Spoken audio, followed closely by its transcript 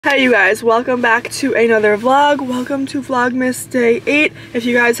Hey you guys, welcome back to another vlog. Welcome to Vlogmas Day 8. If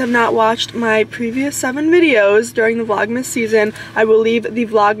you guys have not watched my previous 7 videos during the Vlogmas season, I will leave the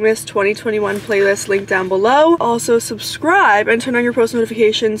Vlogmas 2021 playlist linked down below. Also subscribe and turn on your post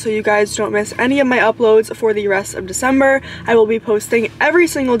notifications so you guys don't miss any of my uploads for the rest of December. I will be posting every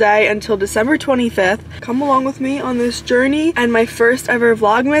single day until December 25th. Come along with me on this journey and my first ever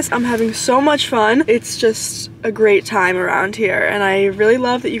Vlogmas. I'm having so much fun. It's just a great time around here and I really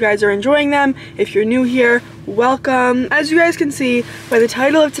love that you guys are enjoying them. If you're new here, welcome. As you guys can see by the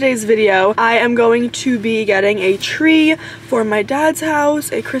title of today's video, I am going to be getting a tree for my dad's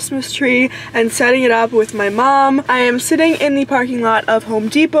house, a Christmas tree, and setting it up with my mom. I am sitting in the parking lot of Home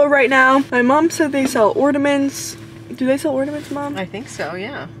Depot right now. My mom said they sell ornaments. Do they sell ornaments, Mom? I think so,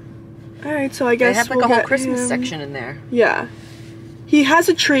 yeah. Alright, so I guess they have like a whole Christmas section in there. Yeah. He has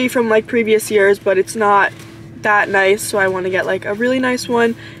a tree from like previous years, but it's not that nice, so I want to get like a really nice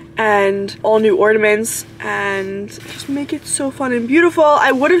one and all new ornaments and just make it so fun and beautiful.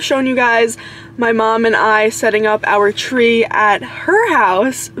 I would have shown you guys my mom and I setting up our tree at her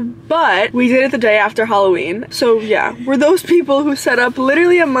house, but we did it the day after Halloween. So yeah, we're those people who set up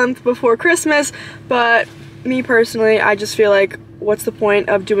literally a month before Christmas, but me personally, I just feel like what's the point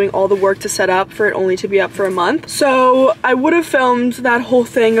of doing all the work to set up for it only to be up for a month? So I would have filmed that whole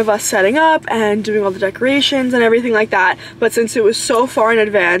thing of us setting up and doing all the decorations and everything like that, but since it was so far in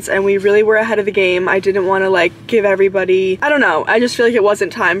advance and we really were ahead of the game, I didn't want to like give everybody, I don't know, I just feel like it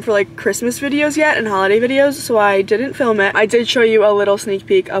wasn't time for like Christmas videos yet and holiday videos, so I didn't film it. I did show you a little sneak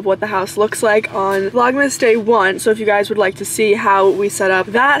peek of what the house looks like on Vlogmas Day 1, so if you guys would like to see how we set up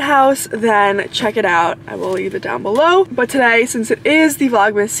that house, then check it out. I will leave it down below. But today, since it is the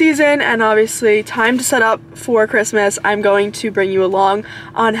Vlogmas season and obviously time to set up for Christmas, I'm going to bring you along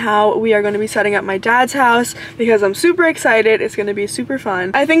on how we are going to be setting up my dad's house because I'm super excited. It's going to be super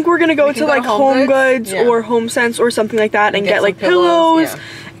fun. I think we're going to go to like Home Goods or Home Sense or something like that and get like pillows.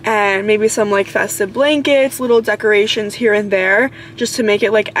 And maybe some like festive blankets, little decorations here and there just to make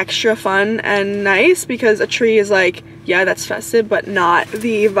it like extra fun and nice, because a tree is like, yeah, that's festive, but not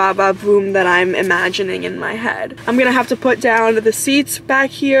the va-va boom that I'm imagining in my head. I'm gonna have to put down the seats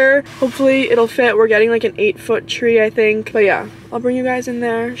back here. Hopefully it'll fit. We're getting like an 8-foot tree, I think. But yeah, I'll bring you guys in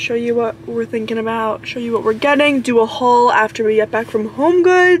there, show you what we're thinking about, show you what we're getting, do a haul after we get back from Home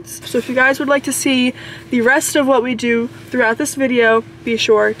Goods. So if you guys would like to see the rest of what we do throughout this video, be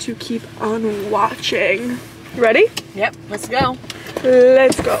sure to keep on watching. You ready? Yep, let's go.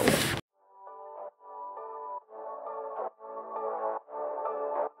 Let's go.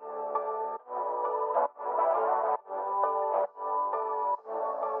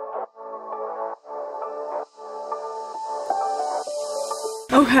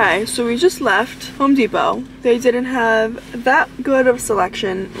 Okay, so we just left Home Depot. They didn't have that good of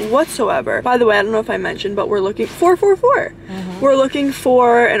selection whatsoever. By the way, I don't know if I mentioned, but we're looking 444. We're looking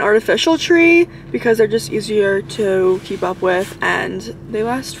for an artificial tree because they're just easier to keep up with and they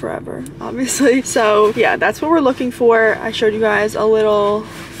last forever, obviously. So yeah, that's what we're looking for. I showed you guys a little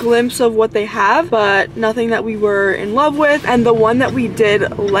glimpse of what they have, but nothing that we were in love with. And the one that we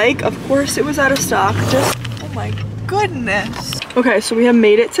did like, of course it was out of stock. Just, oh my goodness. Okay, so we have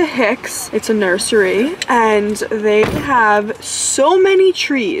made it to Hicks. It's a nursery and they have so many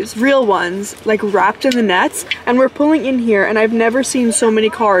trees, real ones, like wrapped in the nets, and we're pulling in here and I've never seen so many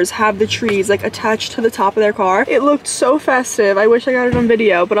cars have the trees like attached to the top of their car. It looked so festive. I wish I got it on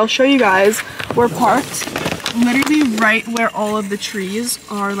video, but I'll show you guys. We're parked literally right where all of the trees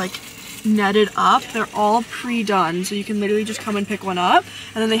are like netted up. They're all pre-done, so you can literally just come and pick one up,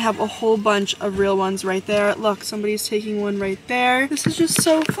 and then they have a whole bunch of real ones right there. Look, somebody's taking one right there. This is just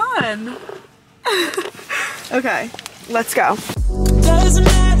so fun. Okay, let's go. Doesn't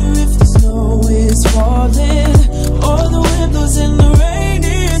matter if the snow is falling or the windows in the rain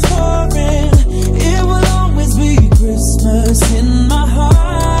is pouring, it will always be Christmas in my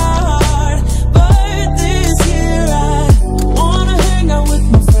heart. But this year I wanna hang out with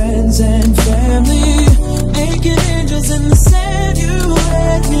my friends and family, naked angels in the sand, you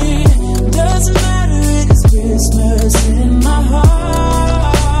and me. Doesn't matter, it's Christmas in my heart.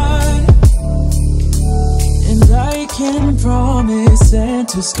 And I can promise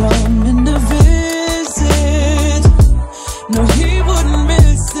Santa's coming to visit. No, he wouldn't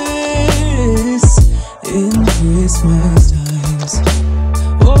miss this in Christmas times.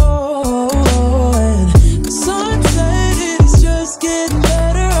 Oh, and the sunset is just getting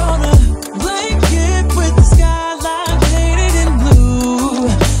better on a blanket with the skyline painted in blue.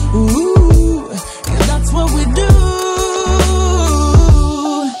 Ooh, yeah, that's what we do.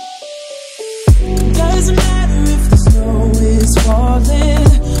 Doesn't matter if the snow is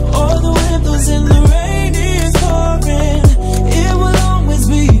falling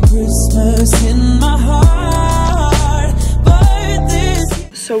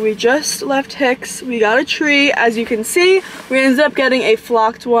just left Hicks. We got a tree. As you can see, we ended up getting a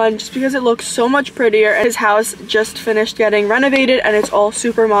flocked one just because it looks so much prettier. His house just finished getting renovated and it's all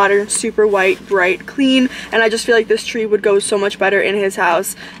super modern, super white, bright, clean, and I just feel like this tree would go so much better in his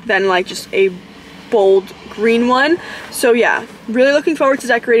house than like just a bold green one. So yeah, really looking forward to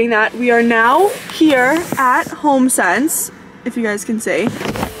decorating that. We are now here at HomeSense, if you guys can see,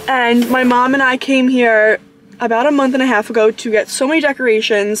 and my mom and I came here about a month and a half ago to get so many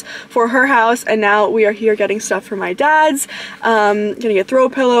decorations for her house, and now we are here getting stuff for my dad's. Gonna get throw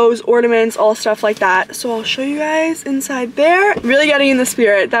pillows, ornaments, all stuff like that. So I'll show you guys inside there. Really getting in the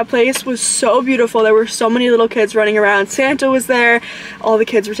spirit. That place was so beautiful. There were so many little kids running around. Santa was there. All the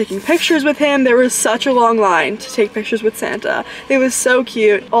kids were taking pictures with him. There was such a long line to take pictures with Santa. It was so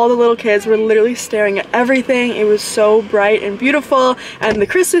cute. All the little kids were literally staring at everything. It was so bright and beautiful, and the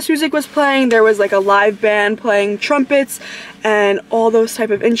Christmas music was playing. There was like a live band playing trumpets and all those type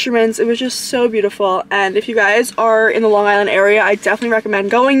of instruments. It was just so beautiful, and if you guys are in the Long Island area, I definitely recommend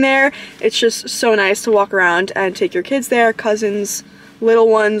going there. It's just so nice to walk around and take your kids there, cousins, little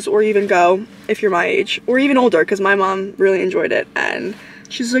ones, or even go if you're my age or even older, because my mom really enjoyed it and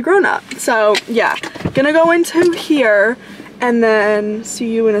she's a grown-up. So yeah, gonna go into here and then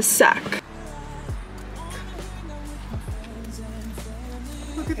see you in a sec.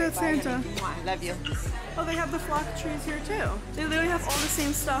 Look at that Santa. I love you. Oh, they have the flock trees here too. They literally have all the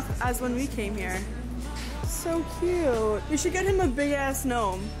same stuff as when we came here. So cute. We should get him a big ass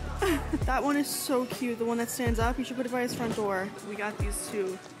gnome. That one is so cute. The one that stands up, you should put it by his front door. We got these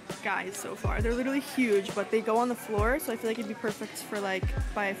two guys so far. They're literally huge, but they go on the floor, so I feel like it'd be perfect for like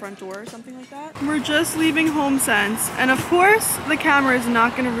by a front door or something like that. We're just leaving HomeSense, and of course the camera is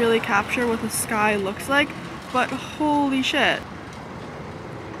not gonna really capture what the sky looks like, but holy shit.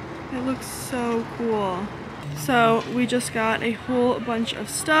 It looks so cool. So we just got a whole bunch of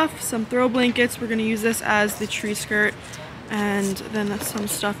stuff, some throw blankets. We're gonna use this as the tree skirt, and then some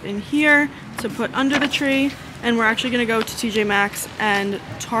stuff in here to put under the tree. And we're actually gonna go to TJ Maxx and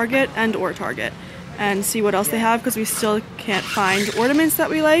Target and see what else they have, because we still can't find ornaments that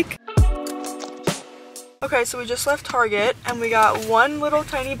we like. Okay, so we just left Target and we got one little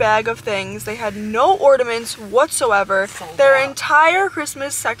tiny bag of things. They had no ornaments whatsoever. Their entire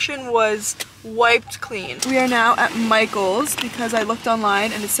Christmas section was wiped clean. We are now at Michael's because I looked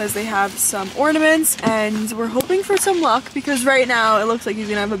online and it says they have some ornaments, and we're hoping for some luck because right now it looks like he's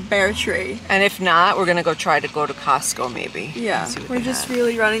gonna have a bare tree. And if not, we're gonna try to go to Costco maybe. Yeah, we're just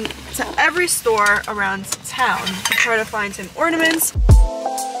really running to every store around town to try to find some ornaments.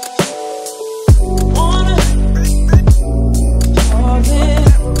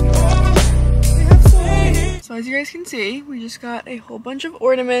 So as you guys can see, we just got a whole bunch of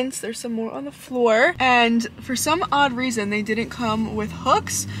ornaments. There's some more on the floor, and for some odd reason they didn't come with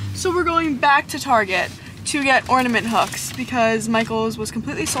hooks, so we're going back to Target to get ornament hooks because Michael's was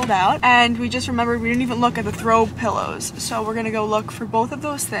completely sold out, and we just remembered we didn't even look at the throw pillows, so we're gonna go look for both of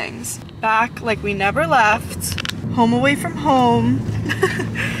those things. Back like we never left, home away from home.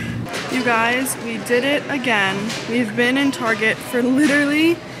 You guys, we did it again. We've been in Target for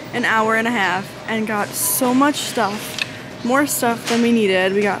literally an hour and a half and got so much stuff, more stuff than we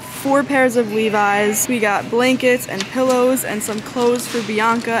needed. We got 4 pairs of Levi's, we got blankets and pillows and some clothes for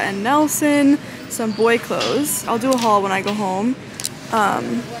Bianca and Nelson, some boy clothes. I'll do a haul when I go home,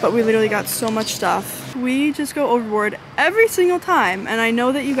 but we literally got so much stuff. We just go overboard every single time, and I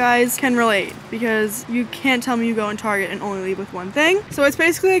know that you guys can relate because you can't tell me you go in Target and only leave with one thing. So it's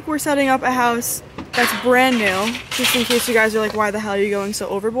basically like we're setting up a house that's brand new, just in case you guys are like, why the hell are you going so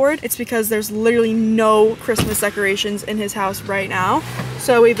overboard? It's because there's literally no Christmas decorations in his house right now.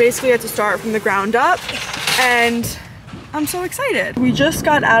 So we basically had to start from the ground up, and I'm so excited. We just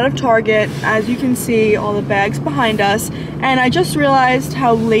got out of Target, as you can see all the bags behind us, and I just realized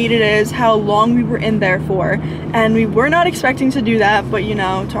how late it is, how long we were in there for, and we were not expecting to do that, but you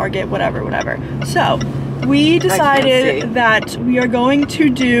know, Target, whatever. So we decided that we are going to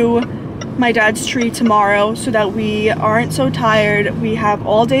do my dad's tree tomorrow so that we aren't so tired. We have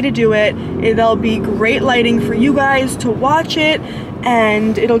all day to do it. There'll be great lighting for you guys to watch it,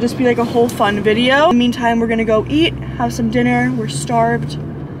 and it'll just be like a whole fun video. In the meantime, we're gonna go eat, have some dinner. We're starved,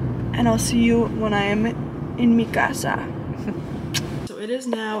 and I'll see you when I am in mi casa. So it is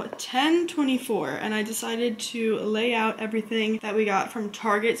now 10:24, and I decided to lay out everything that we got from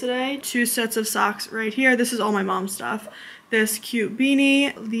Target today. 2 sets of socks right here. This is all my mom's stuff. this cute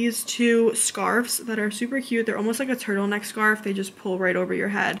beanie, these two scarves that are super cute. They're almost like a turtleneck scarf. They just pull right over your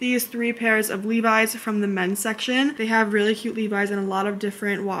head. These 3 pairs of Levi's from the men's section. They have really cute Levi's and a lot of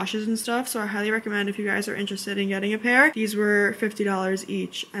different washes and stuff, so I highly recommend if you guys are interested in getting a pair. These were $50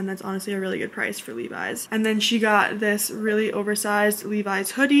 each, and that's honestly a really good price for Levi's. And then she got this really oversized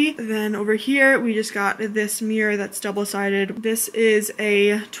Levi's hoodie. Then over here we just got this mirror that's double-sided. This is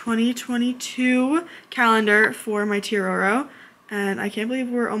a 2022 calendar for my Tiroro. And I can't believe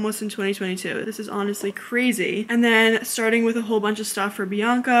we're almost in 2022. This is honestly crazy. And then starting with a whole bunch of stuff for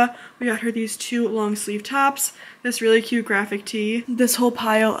Bianca, we got her these 2 long sleeve tops, this really cute graphic tee, this whole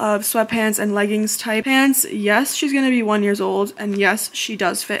pile of sweatpants and leggings type pants. Yes, she's gonna be 1 year old, and yes, she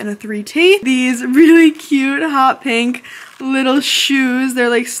does fit in a 3T. These really cute hot pink little shoes. They're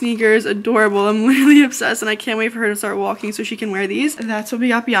like sneakers, adorable. I'm literally obsessed, and I can't wait for her to start walking so she can wear these. That's what we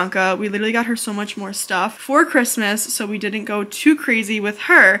got Bianca. We literally got her so much more stuff for Christmas, so we didn't go too crazy with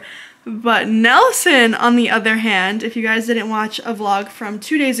her. But Nelson, on the other hand, if you guys didn't watch a vlog from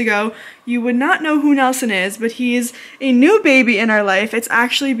 2 days ago, you would not know who Nelson is, but he's a new baby in our life. It's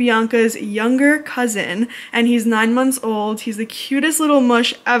actually Bianca's younger cousin, and he's 9 months old. He's the cutest little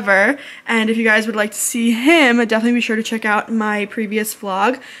mush ever, and if you guys would like to see him, definitely be sure to check out my previous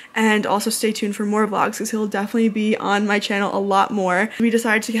vlog, and also stay tuned for more vlogs, because he'll definitely be on my channel a lot more. We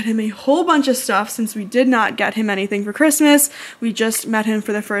decided to get him a whole bunch of stuff since we did not get him anything for Christmas. We just met him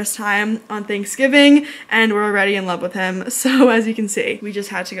for the first time on Thanksgiving, and we're already in love with him. So as you can see, we just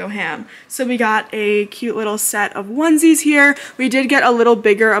had to go ham. So we got a cute little set of onesies here. We did get a little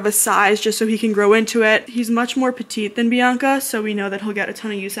bigger of a size just so he can grow into it. He's much more petite than Bianca, so we know that he'll get a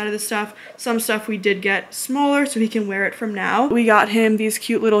ton of use out of this stuff. Some stuff we did get smaller so he can wear it from now. We got him these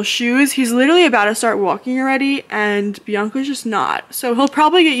cute little shoes. He's literally about to start walking already, and Bianca's just not. So he'll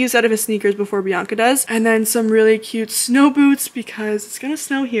probably get use out of his sneakers before Bianca does. And then some really cute snow boots, because it's gonna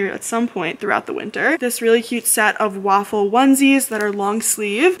snow here at some point throughout the winter. This really cute set of waffle onesies that are long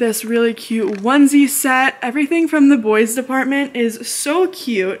sleeve. This really cute onesie set. Everything from the boys department is so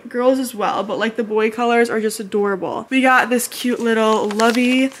cute. Girls as well, but like the boy colors are just adorable. We got this cute little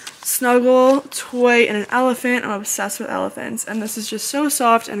Lovey snuggle toy and an elephant. I'm obsessed with elephants, and this is just so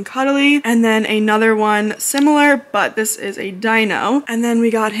soft and cuddly. And then another one similar, but this is a dino. And then we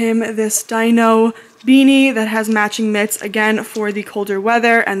got him this dino beanie that has matching mitts, again for the colder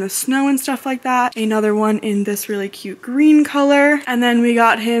weather and the snow and stuff like that. Another one in this really cute green color. And then we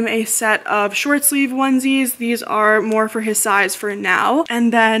got him a set of short sleeve onesies. These are more for his size for now.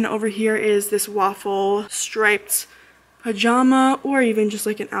 And then over here is this waffle striped pajama, or even just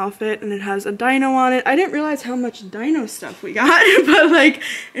like an outfit, and it has a dino on it. I didn't realize how much dino stuff we got, but like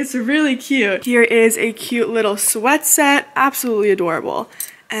it's really cute. Here is a cute little sweat set, absolutely adorable.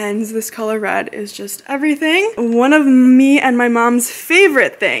 And this color red is just everything. One of me and my mom's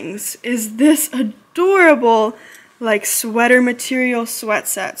favorite things is this adorable like sweater material sweat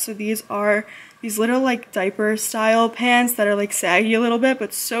set. So these are these little like diaper style pants that are like saggy a little bit,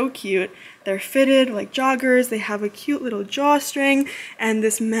 but so cute. They're fitted like joggers. They have a cute little drawstring and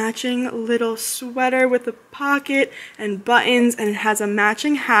this matching little sweater with a pocket and buttons, and it has a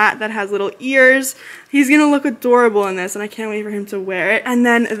matching hat that has little ears. He's gonna look adorable in this, and I can't wait for him to wear it. And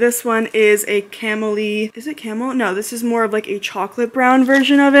then this one is a camel-y, is it camel? No, this is more of like a chocolate brown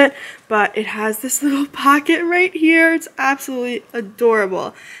version of it, but it has this little pocket right here. It's absolutely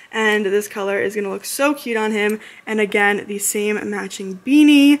adorable. And this color is gonna look so cute on him. And again, the same matching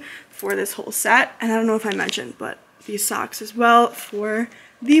beanie for this whole set. And I don't know if I mentioned, but these socks as well for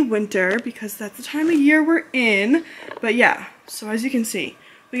the winter, because that's the time of year we're in. But yeah, so as you can see,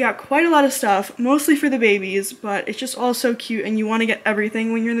 we got quite a lot of stuff, mostly for the babies, but it's just all so cute, and you want to get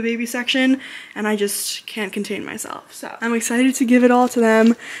everything when you're in the baby section, and I just can't contain myself. So I'm excited to give it all to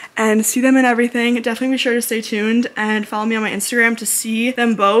them and see them in everything. Definitely be sure to stay tuned and follow me on my Instagram to see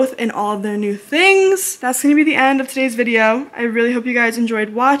them both in all of their new things. That's going to be the end of today's video. I really hope you guys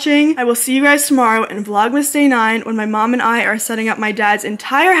enjoyed watching. I will see you guys tomorrow in Vlogmas Day 9 when my mom and I are setting up my dad's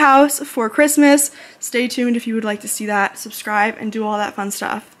entire house for Christmas. Stay tuned if you would like to see that. Subscribe and do all that fun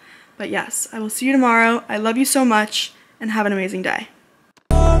stuff. But yes, I will see you tomorrow. I love you so much, and have an amazing day.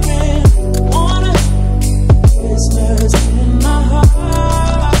 Christmas in my heart.